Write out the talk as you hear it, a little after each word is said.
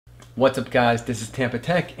What's up guys, this is Tampa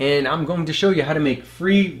Tech and I'm going to show you how to make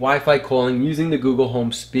free Wi-Fi calling using the Google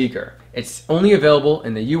Home speaker. It's only available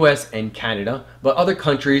in the US and Canada, but other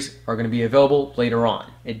countries are going to be available later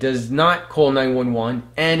on. It does not call 911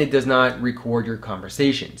 and it does not record your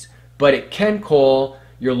conversations, but it can call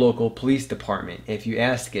your local police department if you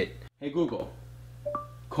ask it. Hey Google,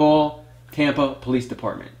 call Tampa Police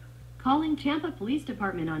Department. Calling Tampa Police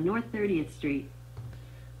Department on North 30th Street.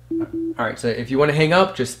 Alright, so if you want to hang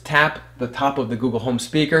up, just tap the top of the Google Home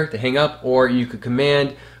speaker to hang up, or you could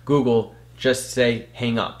command Google just say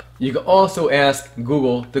hang up. You could also ask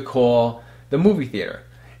Google to call the movie theater,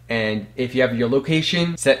 and if you have your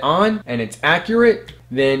location set on and it's accurate,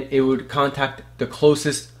 then it would contact the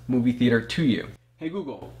closest movie theater to you. Hey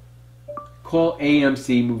Google, call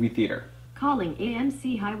AMC Movie Theater. Calling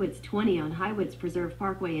AMC Highwoods 20 on Highwoods Preserve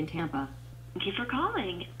Parkway in Tampa. Thank you for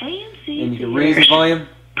calling AMC. And you can raise the volume.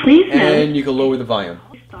 Please and you can lower the volume.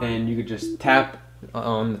 And you could just tap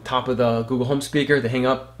on the top of the Google Home speaker to hang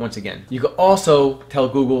up once again. You could also tell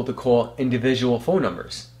Google to call individual phone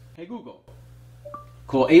numbers. Hey Google,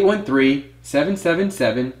 call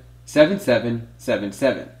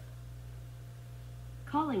 813-777-7777.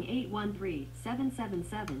 Calling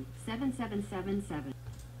 813-777-7777.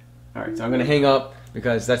 Alright, so I'm going to hang up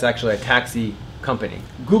because that's actually a taxi company.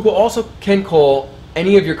 Google also can call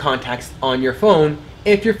any of your contacts on your phone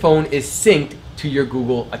if your phone is synced to your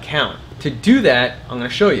Google account. To do that, I'm going to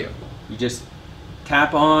show you. You just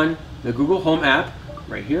tap on the Google Home app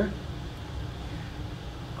right here.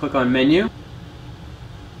 Click on Menu.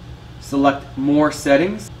 Select More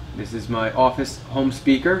Settings. This is my office home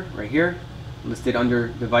speaker right here, listed under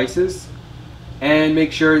Devices. And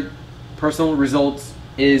make sure Personal Results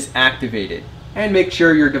is activated. And make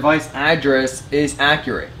sure your device address is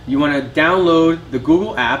accurate. You want to download the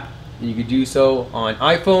Google app. You can do so on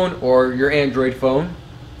iPhone or your Android phone.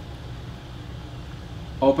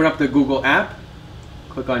 Open up the Google app,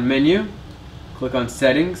 click on Menu, click on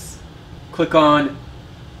Settings, click on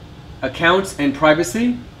Accounts and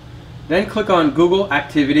Privacy, then click on Google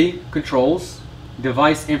Activity Controls,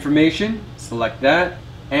 Device Information, select that,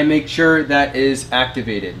 and make sure that is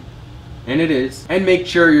activated. And it is. And make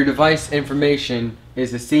sure your device information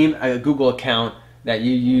is the same Google account that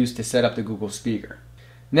you use to set up the Google speaker.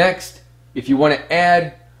 Next, if you want to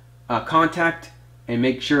add a contact and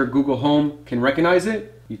make sure Google Home can recognize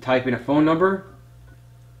it, you type in a phone number.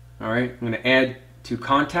 Alright, I'm going to add to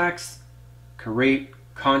contacts, create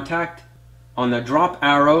contact. On the drop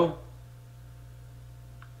arrow,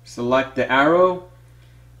 select the arrow,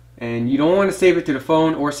 and you don't want to save it to the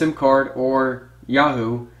phone or SIM card or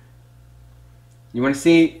Yahoo. You want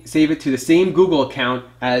to save it to the same Google account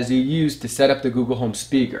as you used to set up the Google Home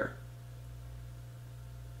speaker.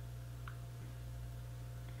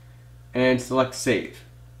 And select Save.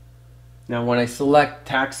 Now when I select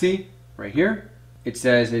Taxi right here, it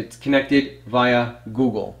says it's connected via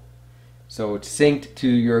Google. So it's synced to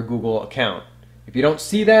your Google account. If you don't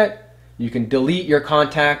see that, you can delete your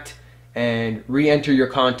contact and re-enter your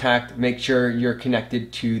contact. Make sure you're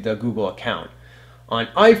connected to the Google account. On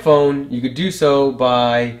iPhone, you could do so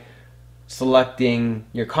by selecting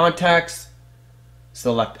your contacts,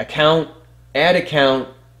 select account, and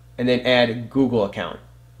then add Google account.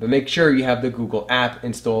 But make sure you have the Google app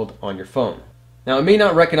installed on your phone. Now it may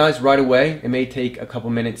not recognize right away, it may take a couple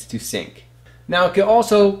minutes to sync. Now it can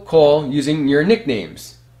also call using your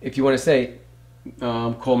nicknames. If you want to say,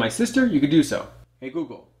 call my sister, you could do so. Hey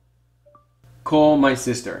Google, call my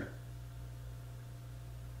sister.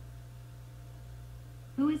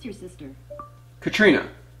 Who is your sister? Katrina.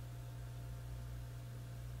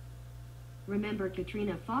 Remember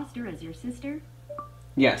Katrina Foster as your sister?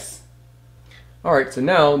 Yes. Alright, so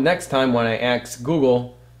now next time when I ask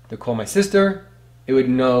Google to call my sister, it would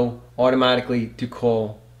know automatically to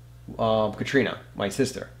call Katrina, my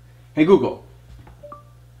sister. Hey Google,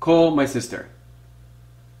 call my sister.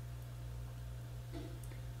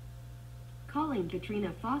 Calling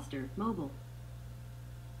Katrina Foster, mobile.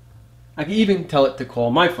 I can even tell it to call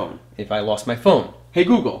my phone if I lost my phone. Hey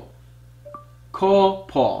Google, call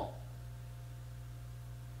Paul.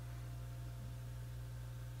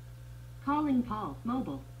 Calling Paul,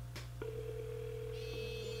 mobile.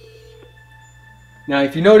 Now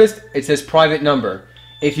if you noticed, it says private number.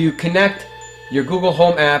 If you connect your Google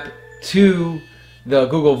Home app to the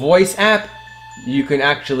Google Voice app, you can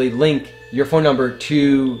actually link your phone number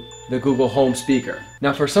to the Google Home speaker.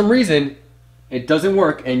 Now for some reason, it doesn't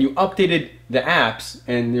work and you updated the apps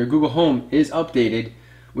and your Google Home is updated,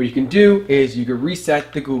 what you can do is you can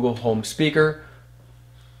reset the Google Home speaker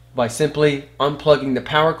by simply unplugging the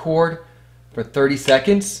power cord for 30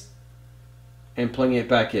 seconds and plugging it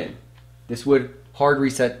back in. This would hard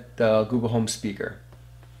reset the Google Home speaker.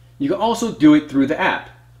 You can also do it through the app.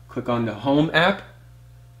 Click on the Home app,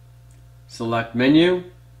 select Menu,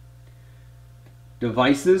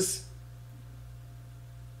 Devices,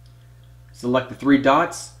 select the 3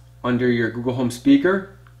 dots under your Google Home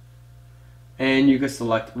speaker, and you can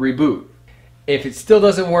select Reboot. If it still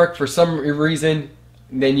doesn't work for some reason,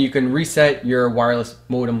 then you can reset your wireless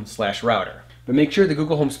modem/router. But make sure the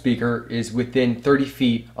Google Home speaker is within 30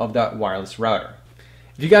 feet of that wireless router.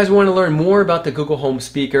 If you guys want to learn more about the Google Home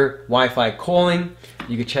speaker Wi-Fi calling,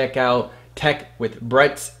 you can check out Tech with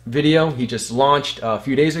Brett's video he just launched a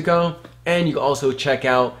few days ago. And you can also check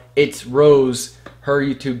out It's Rose. Her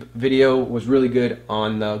YouTube video was really good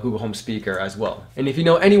on the Google Home speaker as well. And if you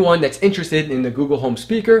know anyone that's interested in the Google Home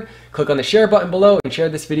speaker, click on the share button below and share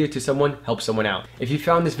this video to someone, help someone out. If you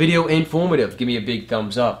found this video informative, give me a big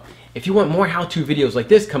thumbs up. If you want more how-to videos like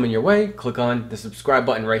this coming your way, click on the subscribe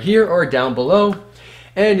button right here or down below.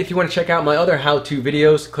 And if you want to check out my other how-to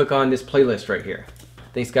videos, click on this playlist right here.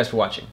 Thanks guys for watching.